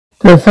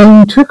The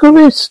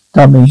Ventriloquist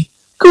dummy.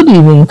 Good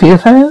evening, dear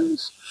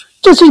fans.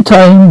 Just in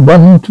time,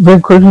 one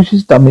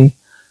Ventriloquist dummy.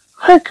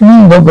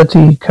 Hackney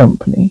Novelty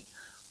Company.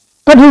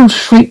 Battle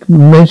Shriek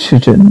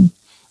Michigan.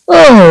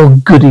 Oh,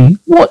 goody.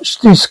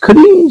 Watch this,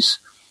 goodies.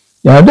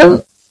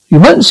 You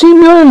won't see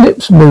my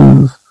lips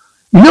move.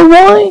 You know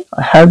why?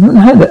 I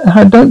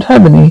don't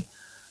have any.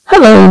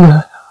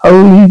 Hello,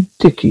 Holy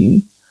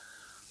Dicky.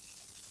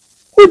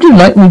 Would you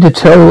like me to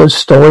tell a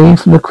story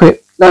from the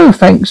crypt? No,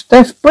 thanks,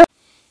 deaf breath.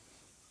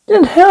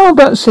 Then how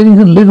about sitting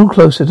a little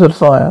closer to the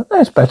fire?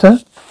 That's better.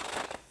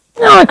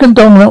 Now I can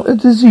dong out a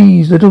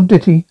disease, little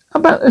ditty,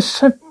 about a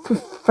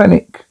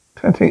pathetic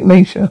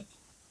nature,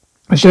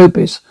 a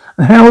showbiz,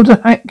 and how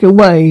to hack your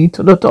way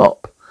to the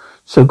top.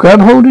 So grab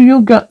hold of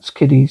your guts,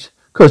 kiddies,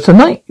 'cause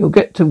tonight you'll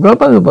get to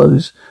rub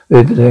elbows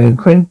with the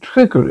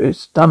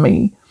Ventriloquist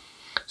dummy.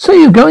 So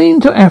you're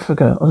going to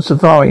Africa on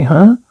safari,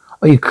 huh?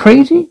 Are you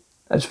crazy?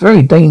 That's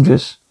very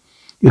dangerous.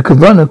 You could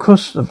run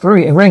across a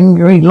very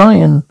angry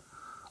lion.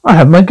 I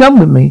have my gun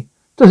with me.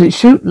 Does it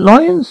shoot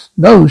lions?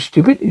 No,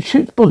 stupid. It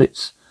shoots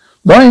bullets.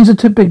 Lions are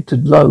too big to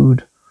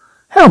load.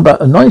 How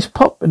about a nice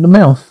pop in the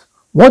mouth?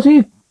 Why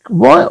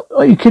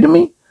are you kidding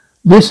me?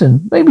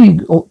 Listen, maybe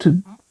you ought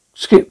to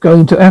skip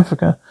going to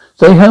Africa.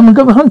 Stay home and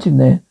go hunting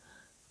there.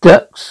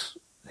 Ducks,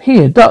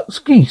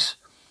 geese.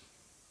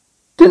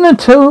 Didn't I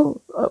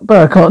tell? But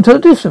I can't tell the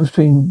difference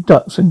between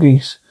ducks and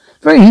geese.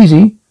 Very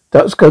easy.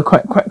 Ducks go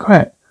quack, quack,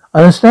 quack.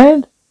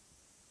 Understand?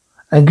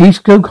 And geese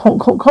go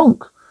honk, honk,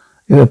 honk.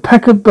 If a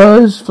pack of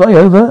birds fly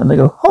over and they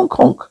go honk,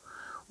 honk,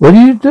 what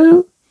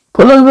do?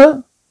 Pull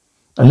over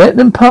and let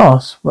them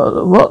pass.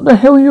 Well, what the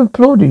hell are you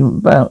applauding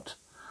about?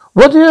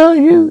 What are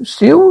you,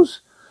 seals?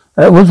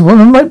 That was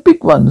one of my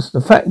big ones. The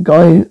fat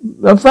guy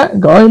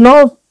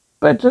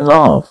better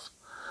laugh.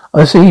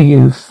 I see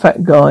you,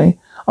 fat guy.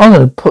 I'm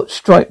going to put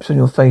stripes on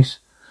your face.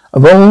 I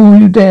roll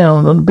you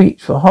down on the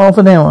beach for half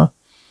an hour.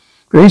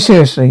 Very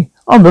seriously,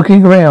 I'm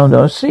looking around.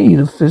 I see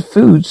the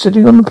food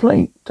sitting on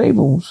the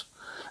tables.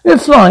 There are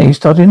flies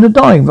starting to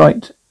die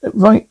right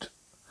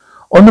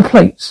on the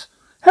plates.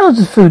 How's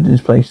the food in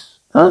this place?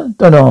 Huh?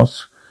 Don't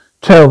ask.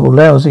 Terrible,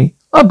 lousy.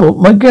 I brought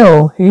my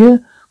girl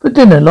here for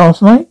dinner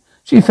last night.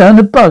 She found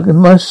a bug in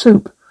my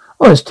soup.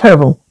 Oh, it's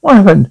terrible. What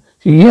happened?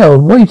 She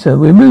yelled, waiter,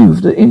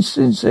 remove the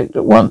insect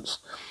at once.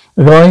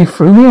 The guy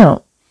threw me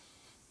out.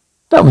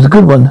 That was a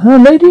good one, huh,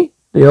 lady?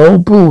 The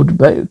old broad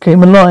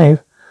came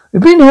alive.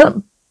 We've been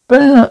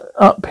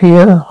up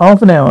here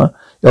half an hour.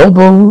 The old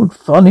broad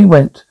finally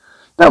went.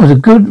 That was a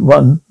good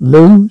one,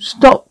 Lou.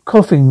 Stop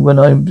coughing when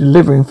I'm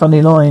delivering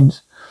funny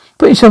lines.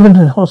 Put yourself into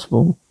the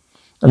hospital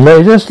and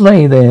just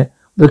lay there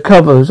with the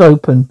covers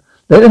open.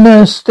 Let the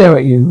nurse stare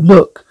at you.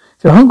 Look,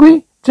 if you're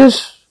hungry,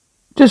 just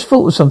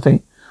thought of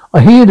something.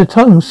 I hear the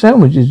tongue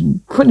sandwich is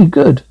pretty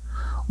good.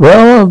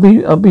 Well,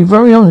 I'll be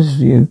very honest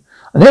with you.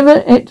 I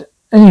never ate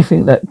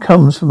anything that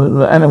comes from an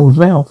animal's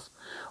mouth.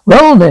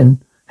 Well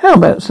then, how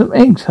about some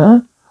eggs,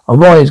 huh? A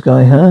wise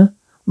guy, huh?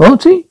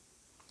 Monty?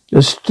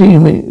 You're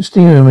steaming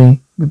me.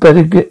 You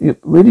better you're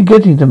really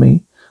getting to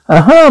me.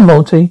 Aha,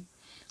 Monty.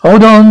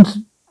 Hold on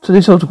to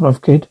this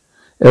autograph, kid.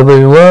 It'll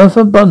be worth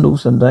a bundle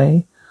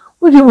someday.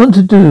 What do you want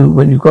to do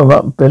when you grow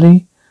up,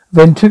 Billy?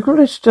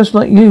 Ventriloquist, just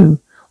like you.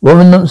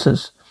 Woman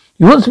nonsense.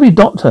 You want to be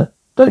doctor,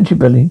 don't you,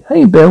 Billy?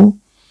 Hey, Bill.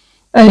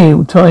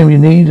 Any time you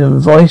need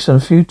advice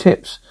and a few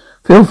tips,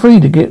 feel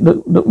free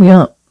to look me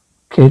up,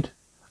 kid.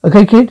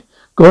 Okay, kid?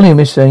 Golly,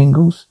 Miss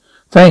Ingalls.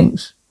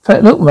 Thanks.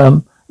 Look,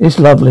 Mum. It's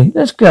lovely.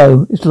 Let's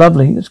go. It's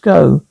lovely. Let's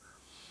go.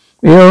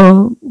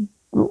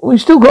 We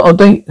still got our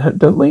date,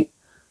 don't we?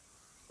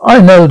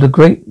 I know this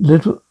great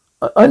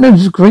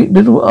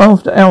little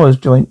after hours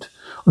joint.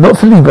 I'm not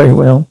feeling very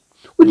well.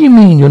 What do you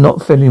mean you're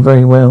not feeling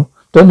very well?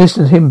 Don't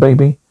listen to him,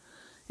 baby.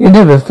 You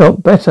never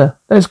felt better.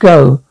 Let's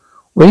go.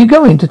 Where are you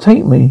going to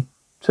take me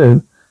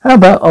to? How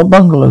about our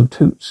bungalow,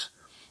 Toots?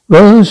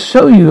 We'll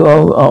show you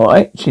our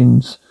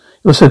etchings.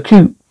 You're so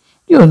cute.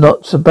 You're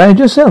not so bad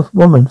yourself,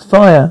 woman.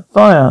 Fire.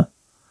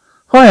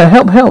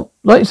 Help.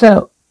 Lights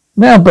out.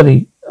 Now,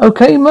 Billy.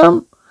 Okay,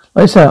 Mum?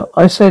 Lights out.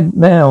 I said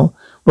now.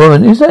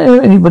 Woman, is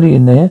there anybody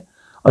in there?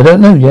 I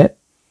don't know yet.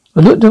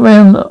 I looked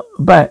around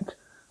back.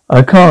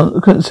 I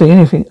couldn't see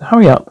anything.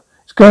 Hurry up.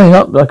 It's going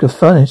up like a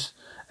furnace.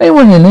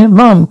 Anyone in there?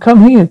 Mum,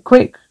 come here,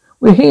 quick.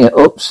 We're here.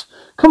 Oops.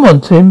 Come on,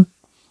 Tim.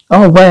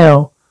 Oh,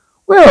 wow.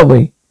 Where are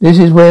we? This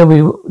is where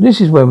we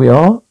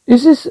are.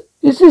 Is this?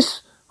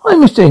 Hi,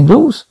 Mr.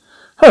 Ingalls.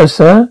 Hello,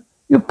 sir.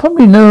 You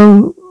probably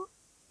know.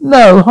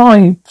 No,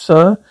 hi,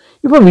 sir.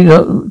 You probably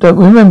don't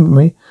remember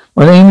me.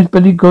 My name is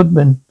Billy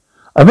Goodman.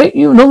 I met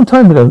you a long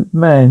time ago,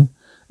 man.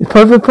 It's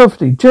private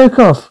property. Jerk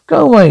off.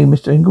 Go away,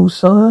 Mr. Ingalls,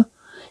 sir.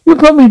 You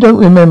probably don't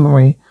remember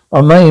me.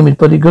 My name is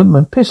Billy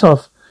Goodman. Piss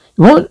off.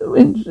 You want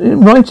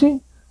in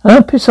writing?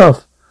 Huh? Piss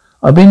off.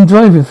 I've been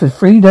driving for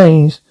 3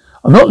 days.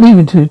 I'm not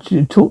leaving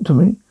to talk to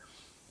me.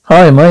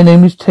 Hi, my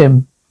name is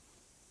Tim.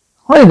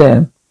 Hi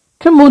there.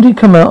 Can Monty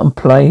come out and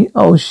play?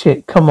 Oh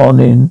shit, come on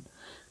in.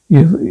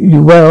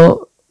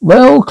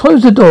 Well,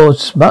 close the door,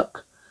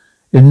 smuck.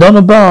 It's not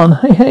a barn.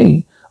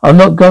 Hey, I'm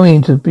not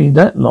going to be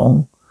that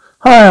long.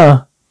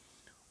 Hiya.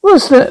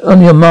 What's that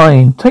on your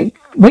mind?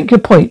 Make your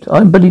point.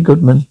 I'm Billy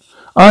Goodman.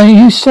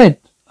 You said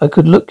I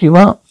could look you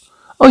up.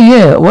 Oh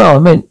yeah,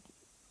 well,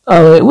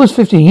 it was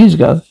 15 years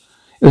ago.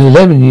 It was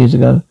 11 years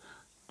ago.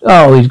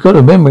 Oh, he's got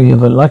a memory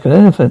of like an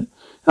elephant.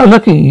 How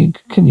lucky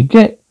can you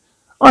get?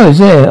 I was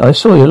there. I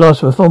saw your last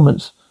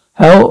performance.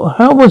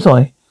 How was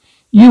I?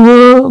 You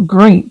were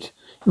great.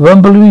 You were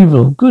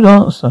unbelievable. Good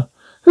answer.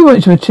 Who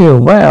wrote your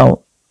material?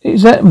 Wow.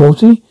 Is that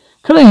Morty?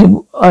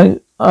 I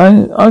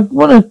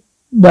want to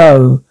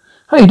know.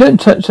 Hey, don't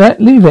touch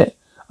that. Leave it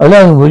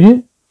alone, will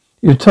you?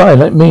 You're tired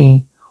like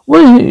me.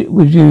 What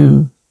do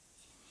you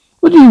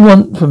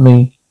want from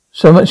me?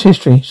 So much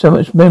history, so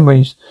much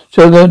memories.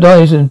 Shogo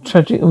dies in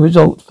tragic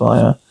result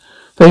fire.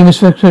 Famous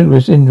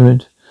ventriloquist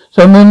injured.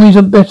 Some memories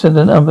are better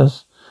than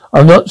others.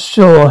 I'm not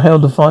sure how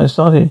the fire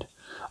started.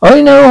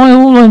 I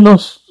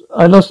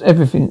lost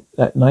everything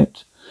that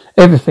night.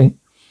 Everything.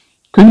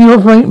 Could you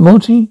operate,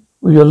 Morty?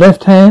 With your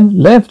left hand?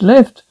 Left?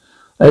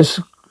 That's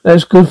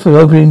good for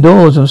opening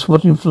doors and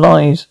spotting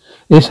flies.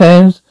 This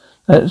hand,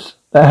 that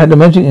had the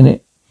magic in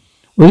it.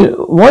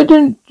 Why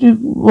did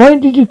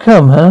you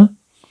come, huh?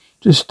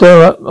 To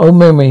stir up old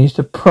memories,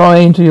 to pry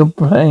into your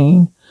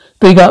brain.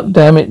 Speak up,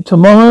 damn it.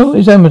 Tomorrow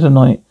is amateur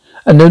night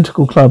at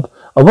Nautical Club.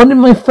 I wanted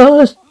my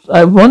first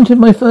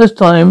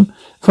time in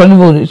front of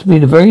an audience to be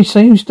the very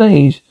same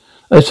stage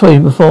I saw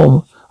you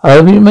perform. I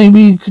hope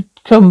maybe you could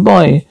come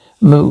by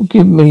and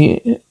give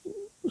me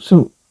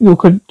your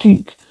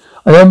critique.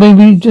 I know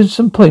maybe just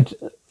some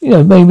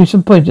maybe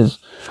some pointers.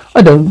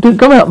 I don't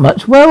go out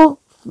much. Well,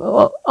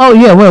 oh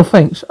yeah, well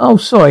thanks. Oh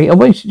sorry, I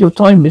wasted your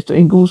time, Mr.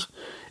 Ingalls.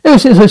 Ever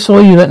since I saw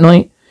you that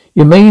night,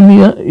 you've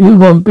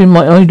been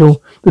my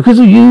idol. Because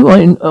of you,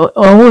 all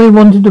I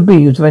wanted to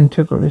be was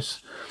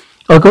ventriloquist.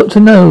 I got to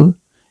know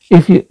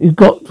if you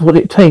got what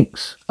it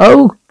takes.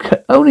 Oh,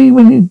 only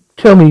when you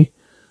tell me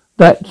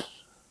that.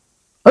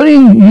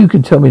 Only you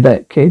can tell me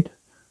that, kid.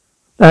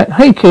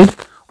 Hey, kid,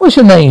 what's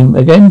your name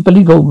again?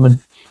 Billy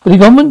Goldman. Billy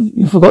Goldman?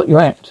 You forgot your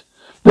act.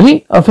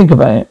 Billy, I'll think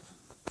about it.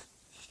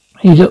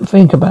 He didn't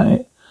think about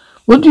it.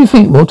 What do you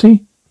think,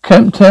 Morty?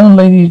 Camptown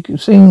lady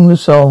sing the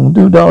song.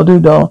 Doo-dah,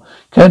 doo-dah.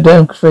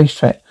 Countdown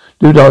racetrack.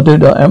 Doo-dah,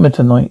 doo-dah.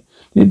 Amateur night.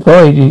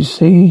 Boy, do you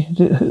see?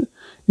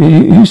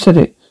 You said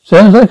it.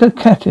 Sounds like a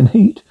cat in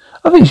heat.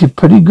 I think she's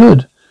pretty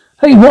good.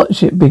 Hey,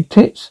 watch it, big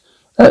tits.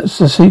 That's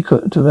the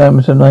secret to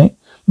amateur night.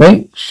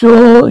 Make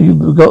sure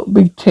you've got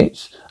big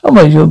tits.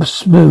 Otherwise you're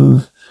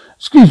smooth.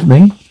 Excuse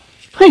me.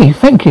 Hey,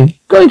 thank you.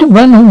 Going to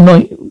run all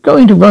night.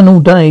 Going to run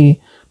all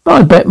day. But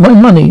I bet my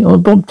money on a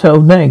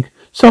bobtail nag.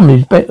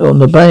 Somebody's bet on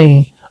the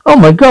bay. Oh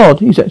my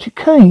God, he's actually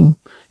came.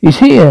 He's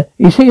here.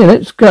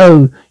 Let's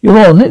go. You're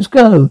on. Let's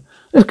go.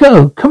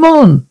 Come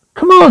on.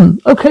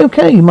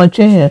 Okay, my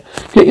chair.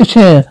 Get your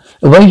chair.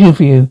 They're waiting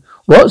for you.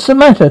 What's the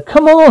matter?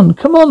 Come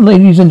on,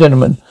 ladies and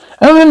gentlemen.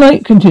 Our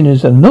night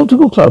continues at the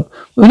Nautical Club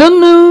with an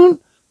unknown,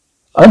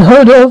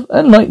 unheard of,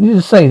 and likely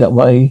to say that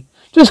way.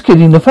 Just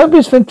kidding. The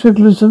fabulous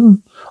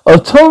ventriloquism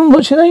of Tom,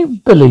 what's your name?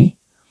 Billy.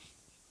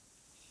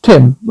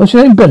 Tim, what's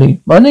your name?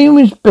 Billy. My name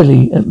is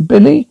Billy. And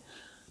Billy?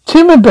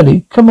 Tim and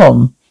Billy, come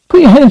on.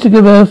 Put your hands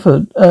together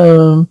for,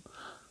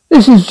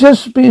 this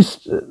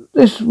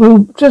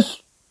will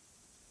just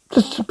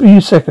be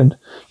a second.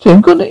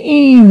 Tim, good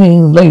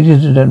evening,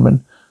 ladies and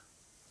gentlemen.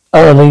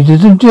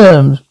 Ladies and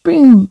germs.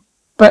 Bring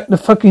back the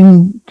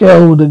fucking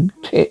girl with the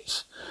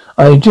tits.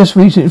 I just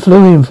recently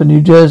flew in from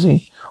New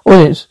Jersey.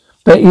 Audience,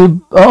 bet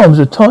your arms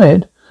are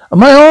tired. And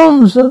my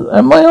arms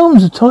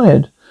are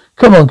tired.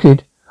 Come on,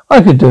 kid.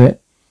 I could do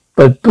it.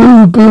 But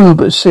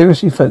but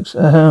seriously, folks,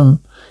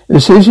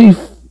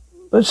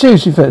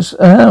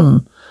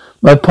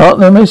 my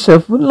partner and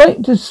myself would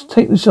like to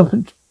take this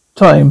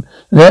time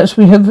and announce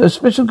we have a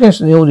special guest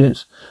in the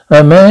audience.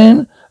 A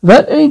man,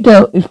 without any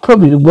doubt, is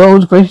probably the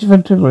world's greatest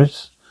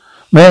ventriloquist.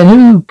 Man,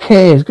 who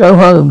cares? Go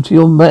home to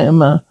your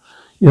mama.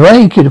 You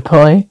ain't kid a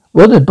pie.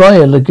 What to buy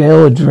a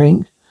girl a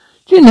drink?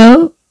 Do you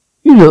know?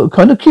 You look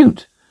kind of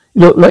cute.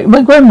 You look like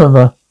my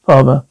grandmother,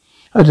 father.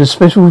 I had a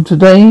special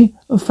today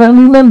of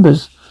family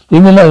members.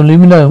 Leave me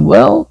alone.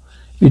 Well,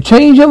 if you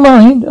change your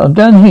mind, I'm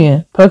down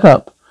here. Perk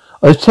up.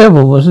 Oh, it was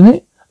terrible, wasn't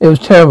it? It was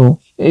terrible.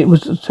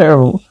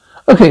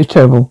 Okay, it's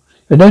terrible.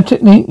 You had no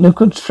technique, no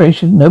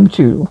concentration, no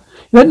material.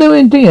 You had no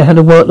idea how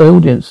to work the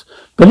audience.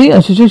 Billy, I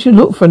suggest you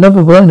look for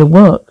another line of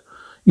work.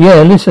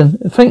 Yeah, listen,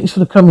 thanks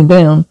for coming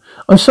down.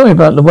 I'm sorry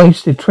about the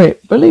wasted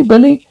trip. Billy,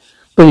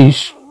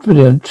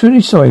 I'm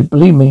truly sorry,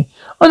 believe me.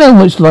 I know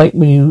what it's like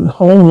when your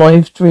whole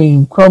life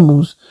dream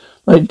crumbles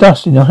like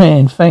dust in your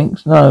hand.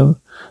 Thanks, no,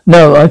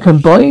 I can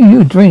buy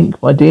you a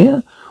drink, my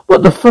dear.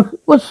 What the fuck,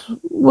 what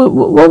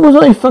was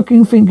I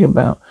fucking thinking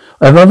about?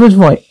 My mother's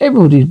right,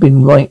 everybody's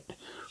been right.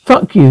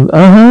 Fuck you,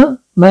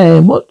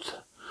 man,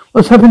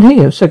 what's happened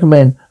here? Second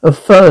man, at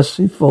first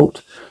he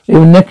thought they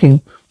were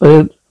necking,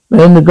 but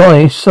then the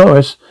guy saw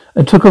us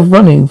and took off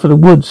running for the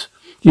woods.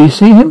 Do you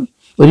see him?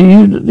 What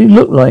did he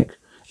look like?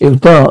 It was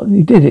dark.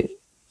 He did it.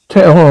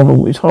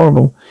 Horrible. It's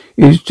horrible.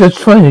 He was just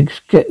trying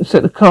to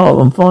set the car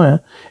on fire.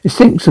 It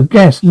stinks of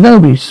gas.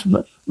 Nobody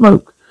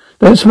smoke.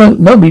 Don't smoke.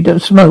 Nobody don't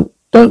smoke.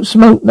 Don't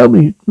smoke.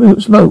 Nobody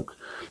smoke.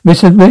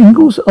 Mr.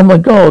 Ingalls? Oh my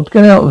God,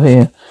 get out of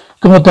here.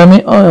 God damn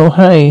it. Oh,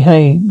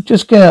 hey,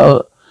 just get out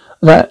of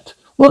that.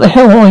 What the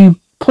hell are you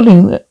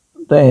pulling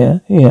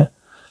there? Here.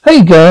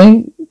 Hey,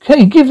 guy.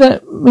 Hey, give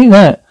me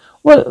that.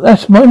 What?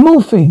 That's my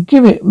morphine.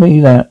 Give me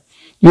that.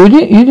 You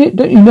idiot.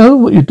 Don't you know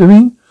what you're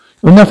doing?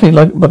 You're nothing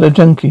but a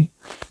junkie.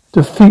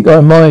 To think I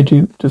admired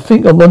you. To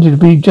think I wanted to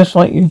be just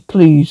like you.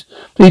 Please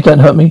don't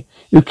hurt me.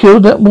 You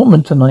killed that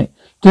woman tonight,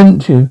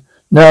 didn't you?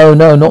 No,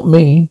 not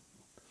me.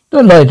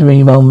 Don't lie to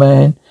me, old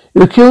man.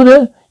 You killed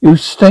her? You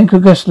stank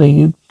of gasoline.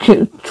 You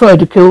tried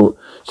to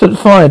set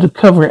fire to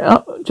cover it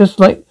up, just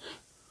like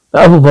the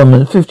other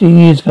woman 15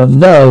 years ago.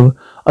 No,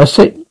 I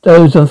set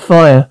those on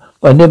fire,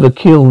 but I never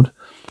killed.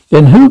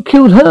 Then who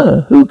killed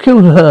her? Who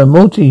killed her?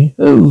 Morty.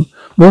 Who?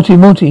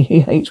 Morty. He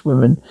hates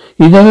women.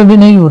 He's never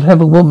been able to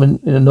have a woman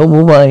in a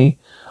normal way.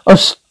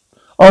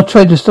 I'll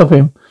try to stop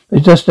him.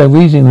 There's just no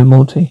reason with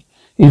Morty.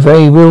 He's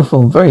very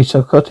willful, very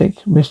psychotic,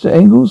 Mr.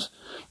 Ingalls.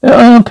 There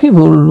are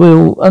people who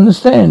will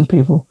understand,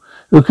 people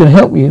who can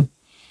help you.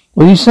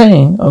 What are you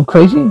saying? I'm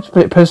crazy?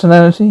 Split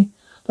personality?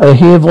 I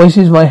hear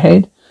voices in my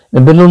head in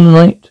the middle of the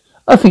night.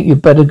 I think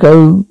you'd better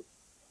go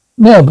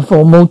now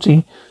before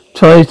Morty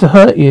tries to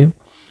hurt you.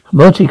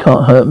 Morty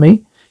can't hurt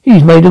me.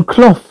 He's made of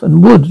cloth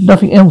and wood,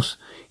 nothing else.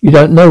 You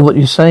don't know what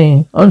you're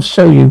saying. I'll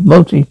show you.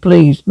 Morty,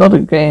 please, not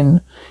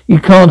again. He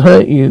can't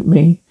hurt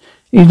me.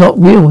 He's not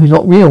real.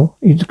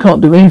 He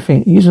can't do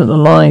anything. He isn't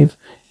alive.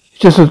 He's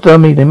just a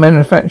dummy. They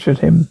manufactured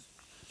him.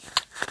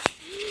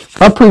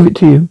 I'll prove it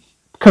to you.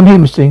 Come here,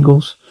 Mr.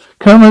 Ingalls.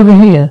 Come over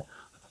here.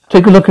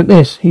 Take a look at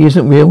this. He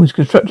isn't real. He's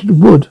constructed of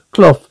wood,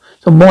 cloth,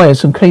 some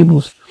wires, some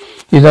cables.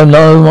 He's no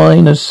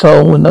mind, no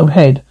soul, and no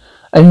head.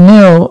 You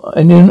know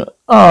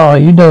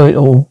it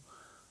all.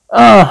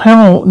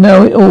 How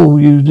know it all,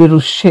 you little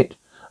shit.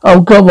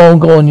 Oh, go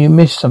on, you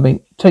missed something.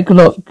 Take a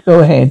look. Go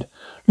ahead.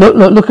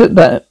 Look at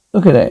that.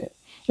 Look at that.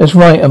 That's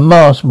right, a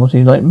mask,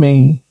 Morty, like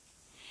me.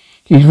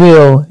 He's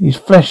real. He's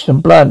flesh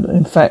and blood.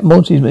 In fact,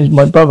 Morty is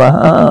my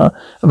brother.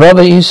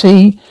 Brother, you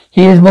see?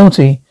 He is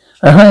Morty.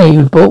 Hey,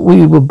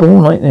 we were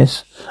born like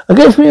this. I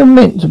guess we are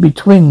meant to be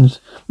twins.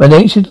 My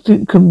nature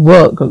can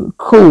work a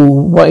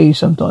cool way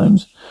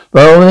sometimes.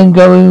 Rather than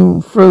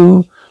going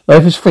through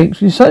life as freaks,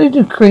 we decided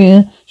to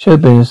create show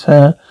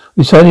business.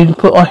 We decided to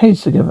put our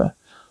heads together.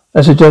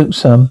 That's a joke,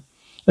 son.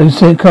 I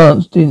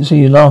didn't see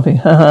you laughing.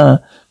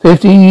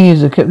 15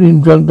 years I kept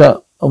him drugged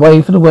up,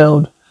 away from the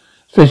world,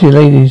 especially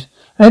ladies.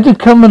 I had to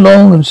come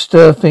along and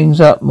stir things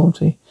up,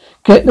 Morty.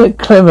 Get the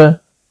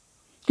clever,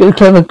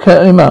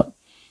 cut him up.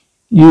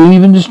 You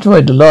even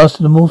destroyed the last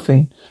of the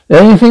morphine. The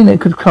only thing that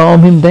could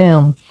calm him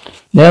down.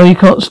 Now you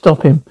can't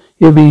stop him.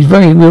 He'll be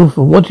very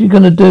willful. What are you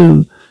going to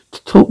do?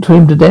 To talk to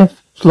him to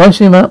death? Slice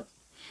him up?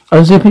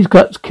 Unzip his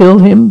guts? Kill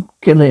him?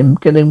 Kill him.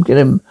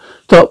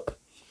 Stop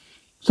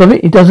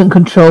it. He doesn't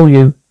control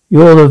you.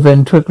 You're the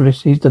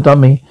ventriloquist. He's the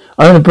dummy.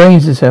 I'm the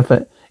brains of this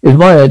effort. It was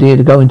my idea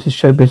to go into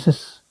show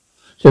business.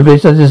 I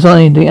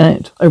designed the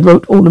act. I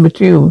wrote all the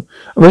material.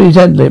 I wrote his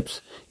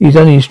ad-libs. He's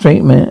only a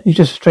straight man. He's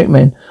just a straight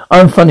man.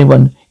 I'm a funny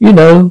one. You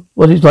know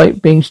what it's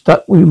like being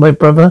stuck with my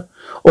brother.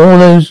 All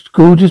those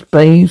gorgeous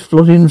babes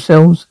floating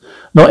themselves.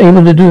 Not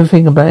able to do a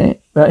thing about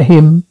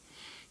him.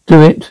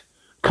 Do it.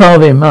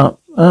 Carve him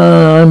up.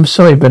 I'm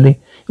sorry,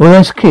 Billy. You're a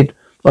nice kid.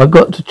 But I've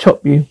got to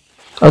chop you.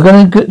 I'm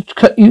going to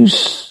cut you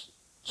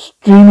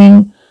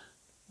streaming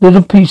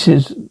little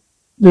pieces.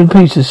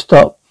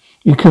 Stop.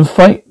 You can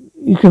fight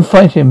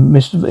him,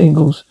 Mr.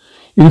 Ingalls.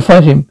 You can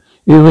fight him.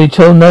 You will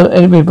tell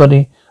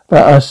everybody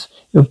about us.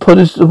 You'll put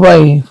us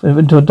away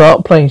into a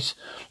dark place.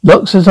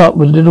 Locks us up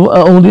with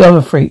all the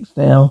other freaks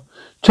now.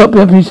 Chop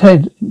up his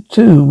head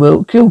too.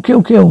 Well, kill.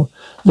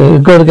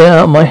 You've got to get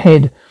out of my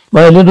head.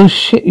 My little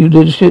shit, you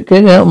little shit.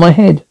 Get out of my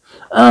head.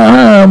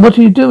 What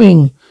are you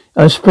doing?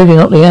 I'm splitting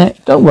up the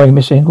act. Don't worry,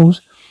 Miss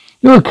Ingalls.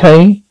 You're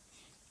okay.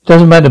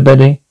 Doesn't matter,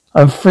 Betty.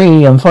 I'm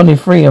free. I'm finally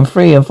free. I'm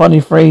finally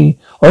free.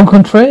 Au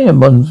contraire,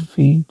 mon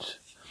feet.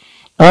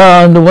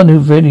 I'm the one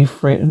who's really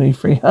free.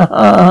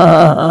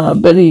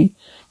 Betty,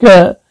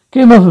 get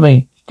him off of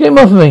me. Get him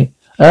off of me.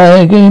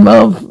 Get him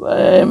off.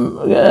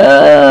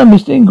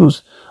 Mr.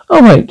 Ingalls.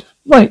 Oh,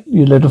 wait,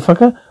 you little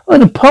fucker.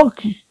 I'm in the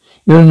park.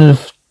 You're in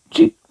the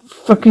cheap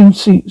fucking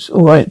seats.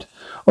 All right.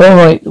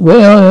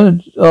 Where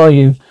are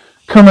you?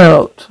 Come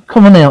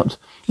on out.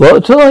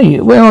 What are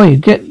you? Where are you?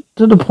 Get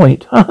to the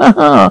point.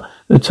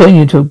 They'll turn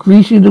you into a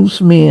greasy little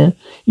smear.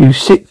 You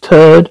sick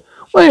turd.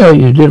 Where are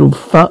you, little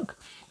fuck?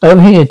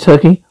 Over here,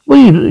 turkey.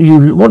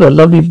 What a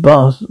lovely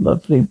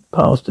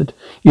bastard.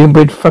 You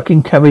inbred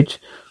fucking cabbage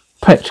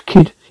patch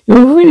kid.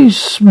 You're really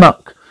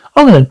smuck.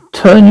 I'm gonna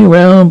turn you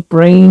around into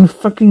brain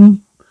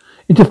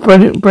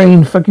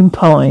fucking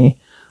pie.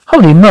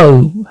 Holy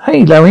mo.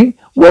 Hey, Larry.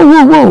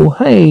 Whoa.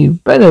 Hey,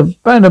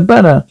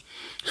 better.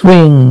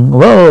 Swing.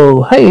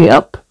 Whoa. Hey,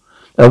 up.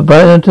 The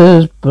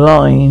batter's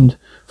blind.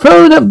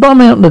 Throw that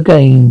bum out the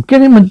game.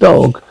 Get him a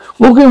dog.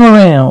 Walk him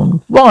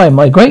around. Why,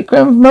 my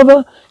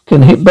great-grandmother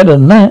can hit better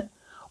than that.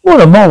 What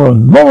a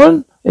moron.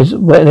 Moron is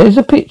where there's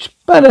a pitch.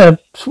 Batter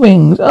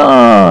swings.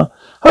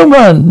 Home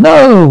run.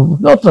 No,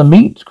 not the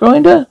meat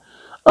grinder.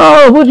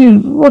 What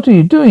are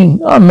you doing?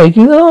 I'm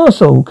making an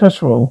arsehole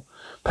casserole.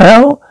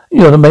 Pal,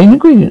 you're the main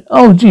ingredient.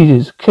 Oh,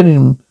 Jesus, killing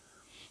him.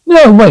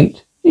 No,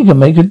 wait. We can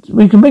make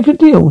a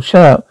deal.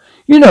 Shut up.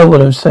 You know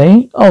what I'm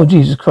saying. Oh,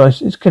 Jesus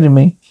Christ, it's killing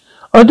me.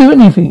 I'll do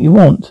anything you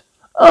want.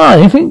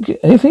 Anything?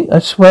 I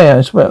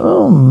swear.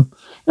 No,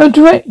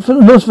 direct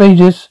from Las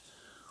Vegas.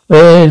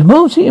 Where's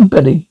Marty and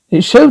Betty?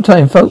 It's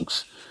showtime,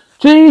 folks.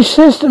 Jenny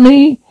says to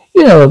me,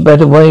 you know a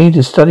better way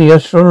to study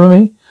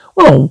astronomy.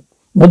 Well,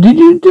 what did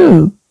you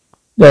do?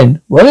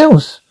 Then, what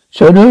else?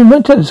 Showed her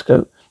my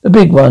telescope. The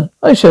big one.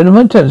 I showed her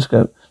my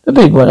telescope. The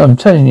big one, I'm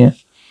telling you.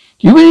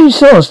 You really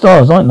saw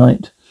stars that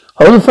night.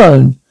 Hold the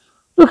phone.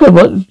 Look at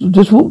what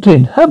just walked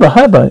in.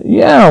 Habba.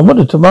 Yeah, what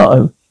a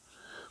tomato.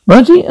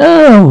 Marty,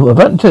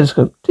 about the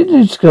telescope. Did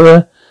you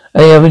discover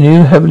any other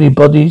new heavenly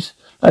bodies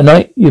at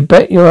night? You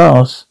bet your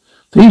ass.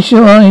 Feast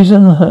your eyes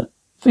on her.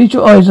 Hey,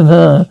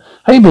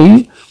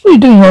 B, what are you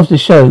doing after the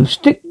show?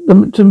 Stick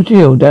to the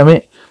material, damn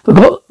it.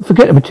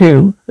 Forget the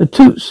material. The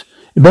toots.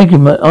 You're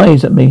making my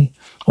eyes at me.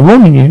 I'm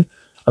warning you.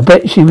 I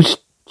bet she would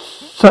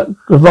suck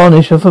the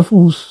varnish off a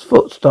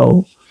foot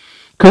stole.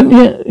 Couldn't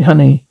you,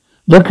 honey?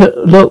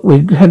 Look,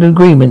 we had an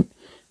agreement.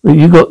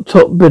 You got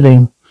top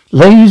billing.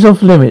 Ladies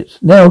off limits.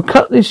 Now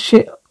cut this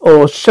shit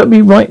or shove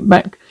me right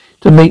back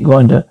to meat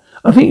grinder.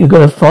 I think you're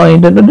going to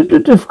find it a little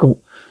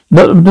difficult.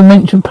 Not to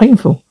mention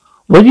painful.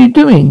 What are you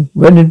doing?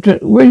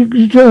 Relating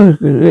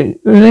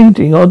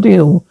our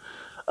deal.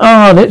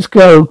 Let's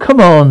go.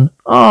 Come on.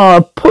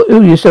 Put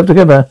yourself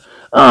together.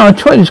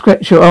 Try to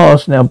scratch your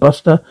ass now,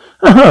 Buster.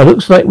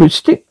 Looks like we're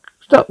stuck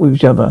with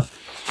each other.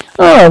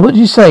 What do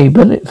you say,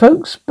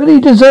 folks?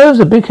 Billy deserves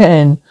a big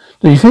hand.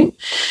 Do you think?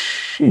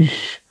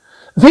 Sheesh.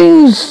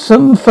 Things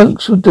some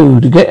folks will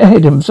do to get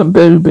ahead in some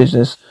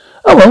business.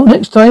 Oh well,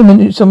 next time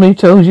when somebody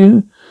tells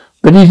you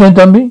Billy's no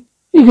dummy,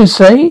 you can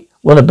say,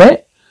 "Want to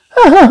bet?"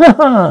 Ha ha ha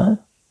ha.